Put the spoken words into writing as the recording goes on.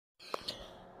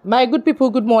My good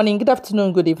people, good morning, good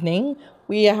afternoon, good evening.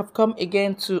 We have come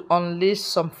again to unleash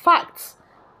some facts,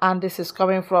 and this is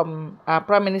coming from our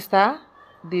Prime Minister.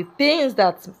 The things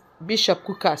that Bishop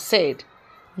Kuka said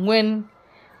when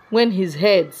his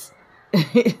heads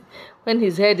when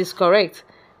his head is correct,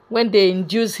 when they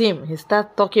induce him, he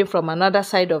starts talking from another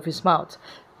side of his mouth.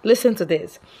 Listen to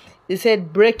this. He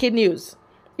said, breaking news.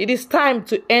 It is time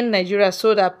to end Nigeria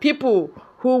so that people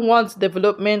who want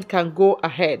development can go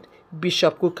ahead.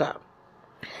 Bishop Kuka.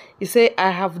 He said,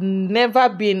 I have never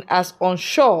been as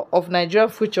unsure of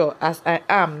Nigeria's future as I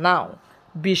am now.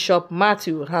 Bishop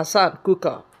Matthew Hassan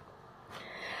Kuka.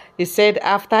 He said,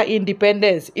 after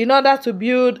independence, in order to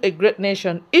build a great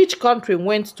nation, each country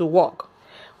went to work.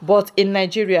 But in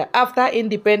Nigeria, after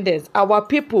independence, our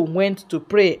people went to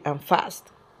pray and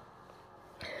fast.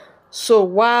 So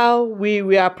while we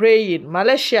were praying,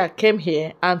 Malaysia came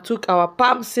here and took our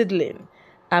palm seedling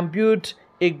and built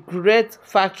a great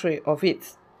factory of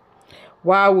it.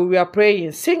 While we were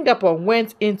praying, Singapore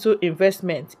went into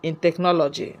investment in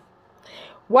technology.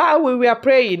 While we were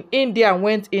praying, India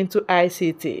went into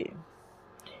ICT.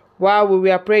 While we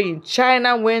were praying,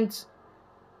 China went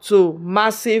to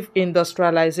massive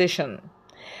industrialization.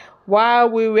 While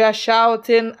we were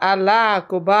shouting, Allah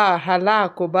Akbar,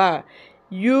 Allah Akbar,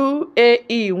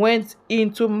 UAE went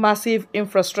into massive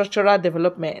infrastructural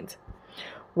development.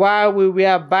 While we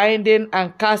were binding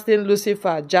and casting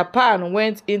Lucifer, Japan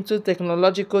went into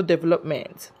technological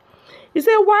development. He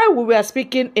said, while we were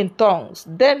speaking in tongues,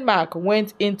 Denmark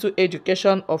went into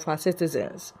education of her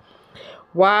citizens.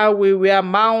 While we were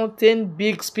mounting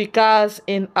big speakers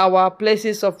in our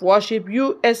places of worship,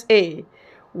 USA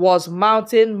was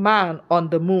mounting man on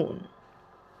the moon.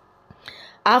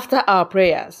 After our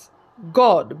prayers,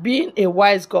 God, being a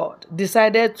wise God,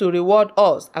 decided to reward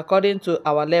us according to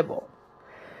our labor.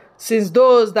 Since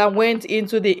those that went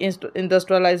into the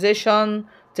industrialization,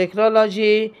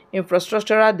 technology,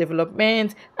 infrastructural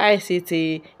development,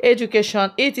 ICT,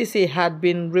 education, etc. had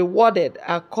been rewarded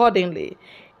accordingly,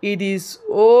 it is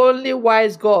only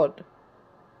wise God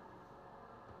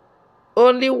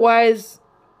reward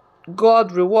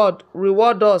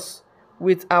us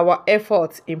with our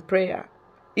efforts in prayer.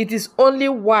 It is only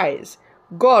wise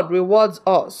God rewards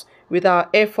us with our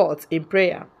efforts in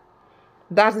prayer.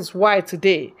 That is why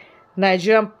today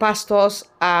Nigerian pastors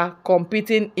are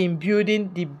competing in building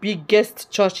the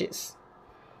biggest churches.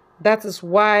 That is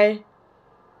why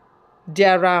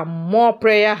there are more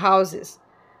prayer houses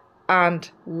and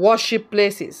worship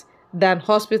places than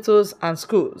hospitals and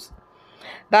schools.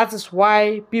 That is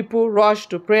why people rush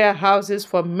to prayer houses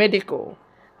for medical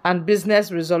and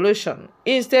business resolution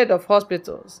instead of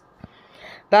hospitals.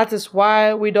 That is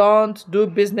why we don't do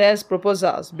business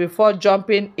proposals before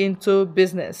jumping into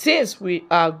business, since we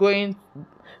are going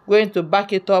to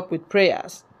back it up with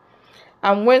prayers.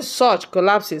 And when such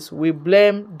collapses, we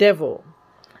blame devil.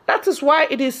 That is why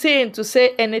it is sin to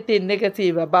say anything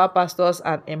negative about pastors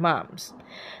and imams.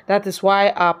 That is why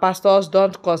our pastors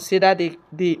don't consider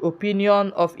the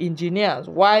opinion of engineers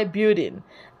while building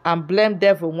and blame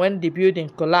devil when the building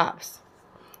collapses.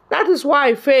 That is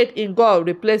why faith in God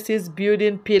replaces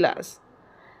building pillars.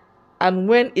 And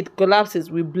when it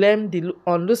collapses, we blame it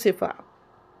on Lucifer.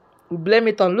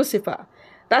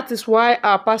 That is why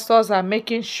our pastors are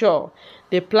making sure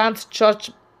they plant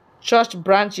church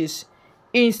branches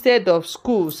instead of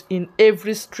schools in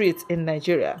every street in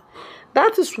Nigeria.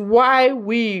 That is why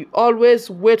we always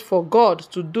wait for God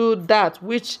to do that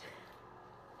which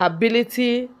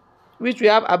we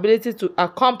have ability to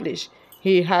accomplish.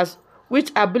 He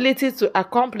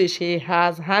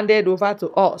has handed over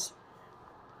to us.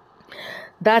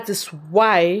 That is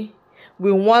why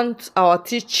we want our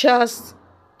teachers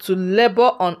to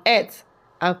labor on earth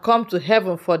and come to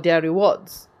heaven for their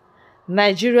rewards.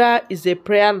 Nigeria is a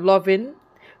prayer-loving,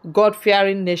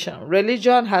 God-fearing nation.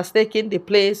 Religion has taken the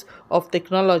place of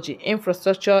technology,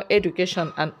 infrastructure,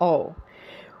 education, and all.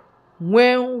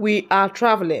 When we are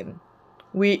traveling,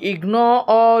 we ignore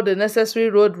all the necessary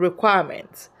road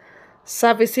requirements,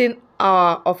 servicing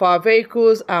of our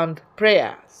vehicles and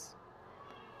prayers.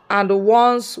 And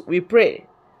once we pray,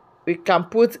 we can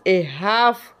put a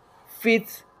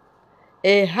half-fit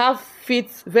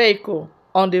vehicle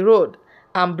on the road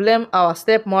and blame our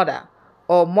stepmother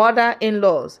or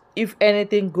mother-in-laws if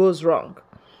anything goes wrong.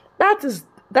 That is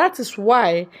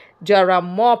why there are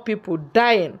more people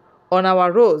dying on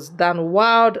our roads than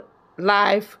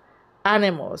wildlife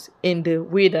animals in the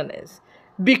wilderness,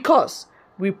 because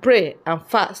we pray and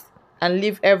fast and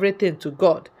leave everything to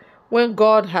God when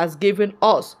God has given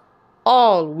us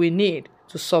all we need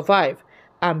to survive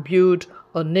and build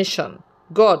a nation.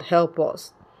 God help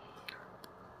us.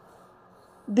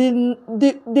 the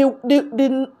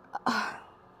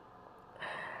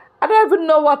I don't even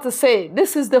know what to say.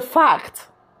 This is the fact.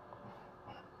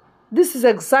 This is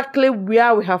exactly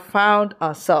where we have found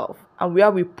ourselves and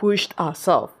where we pushed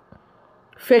ourselves.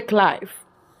 Fake life.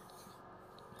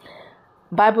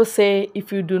 Bible say,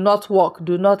 if you do not work,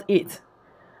 do not eat.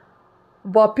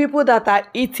 But people that are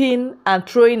eating and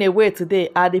throwing away today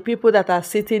are the people that are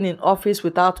sitting in office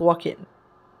without working.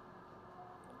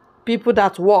 People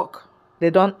that work,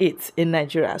 they don't eat in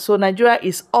Nigeria. So Nigeria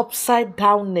is upside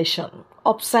down nation.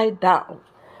 Upside down.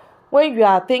 When you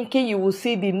are thinking you will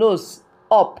see the nose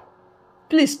up,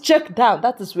 please check down.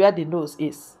 That is where the nose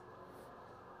is.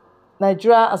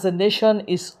 Nigeria as a nation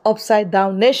is upside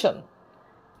down nation.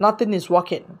 Nothing is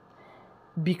working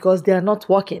because they are not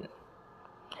working.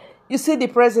 You see, the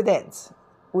president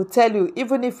will tell you,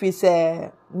 even if it's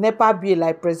a NEPA bill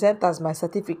I present as my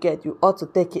certificate, you ought to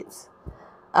take it.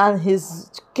 And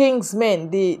his king's men,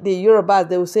 the Yorubas,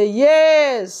 they will say,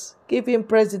 yes, give him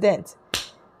president.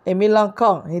 Emilan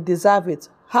Khan, he deserves it.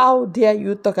 How dare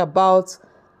you talk about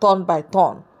turn by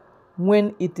turn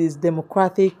when it is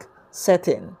democratic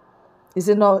setting? Is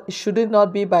it not? Should it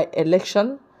not be by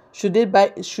election? Should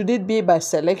it be by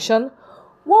selection?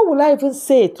 What will I even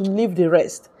say to leave the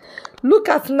rest? Look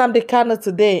at Nnamdi Kanu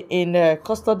today in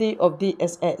custody of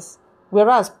DSS,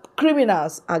 whereas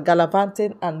criminals are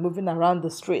gallivanting and moving around the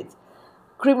street.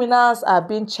 Criminals are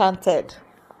being chanted.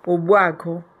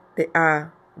 Obuago, they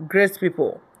are great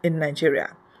people in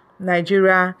Nigeria.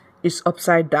 Nigeria is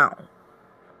upside down.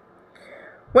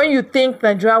 When you think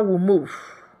Nigeria will move,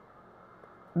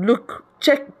 look,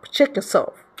 check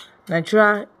yourself.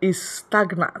 Nigeria is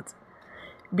stagnant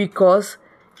because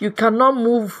you cannot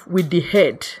move with the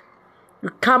head. You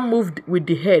can't move with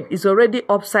the head. It's already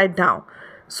upside down.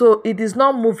 So it is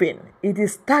not moving. It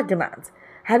is stagnant.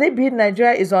 Had it been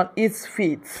Nigeria is on its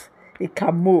feet, it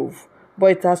can move.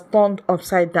 But it has turned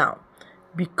upside down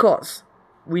because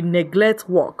we neglect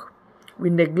work. We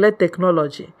neglect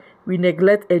technology. We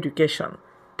neglect education.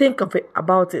 Think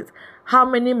about it. How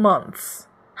many months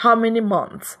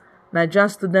Nigerian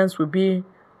students will be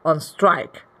on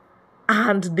strike?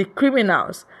 And the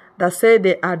criminals that say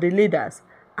they are the leaders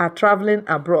are traveling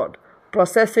abroad,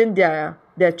 processing their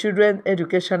children's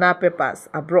educational papers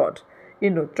abroad,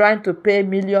 trying to pay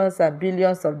millions and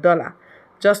billions of dollars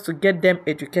just to get them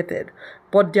educated.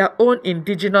 But their own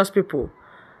indigenous people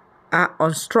are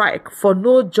on strike for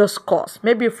no just cause,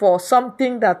 maybe for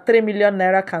something that 3 million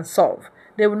naira can solve.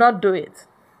 They will not do it.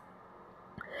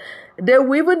 They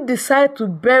will even decide to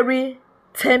bury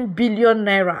 10 billion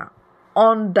naira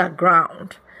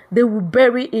underground. They will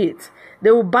bury it.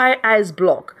 They will buy ice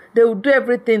block. They will do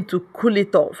everything to cool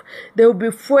it off. They will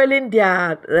be fueling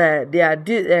their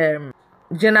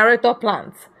generator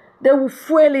plants. They will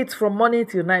fuel it from morning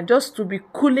till night just to be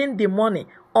cooling the money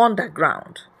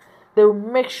underground. They will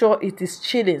make sure it is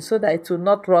chilling so that it will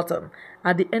not rotten.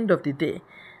 At the end of the day,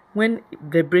 when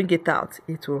they bring it out,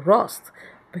 it will rust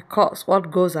because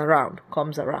what goes around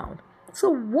comes around. So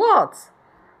what?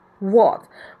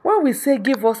 When we say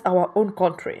give us our own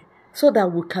country so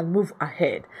that we can move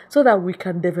ahead, so that we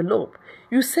can develop,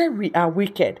 you say we are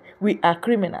wicked, we are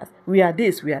criminals, we are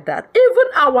this, we are that. Even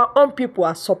our own people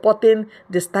are supporting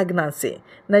the stagnancy.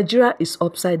 Nigeria is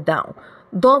upside down.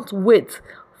 Don't wait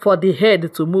for the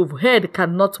head to move. Head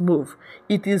cannot move.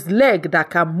 It is leg that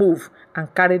can move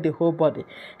and carry the whole body.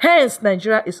 Hence,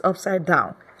 Nigeria is upside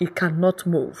down. It cannot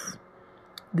move.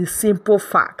 The simple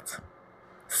fact.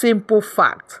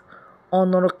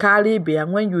 Honorokalibe,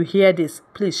 and when you hear this,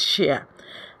 please share.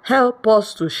 Help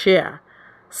us to share.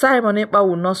 Simon Ekpa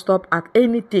will not stop at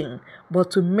anything but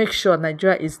to make sure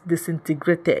Nigeria is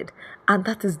disintegrated. And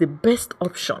that is the best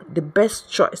option, the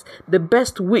best choice, the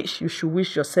best wish you should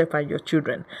wish yourself and your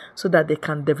children so that they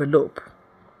can develop.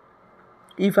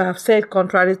 If I have said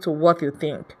contrary to what you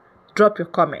think, drop your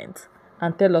comment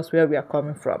and tell us where we are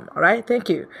coming from. All right? Thank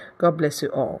you. God bless you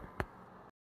all.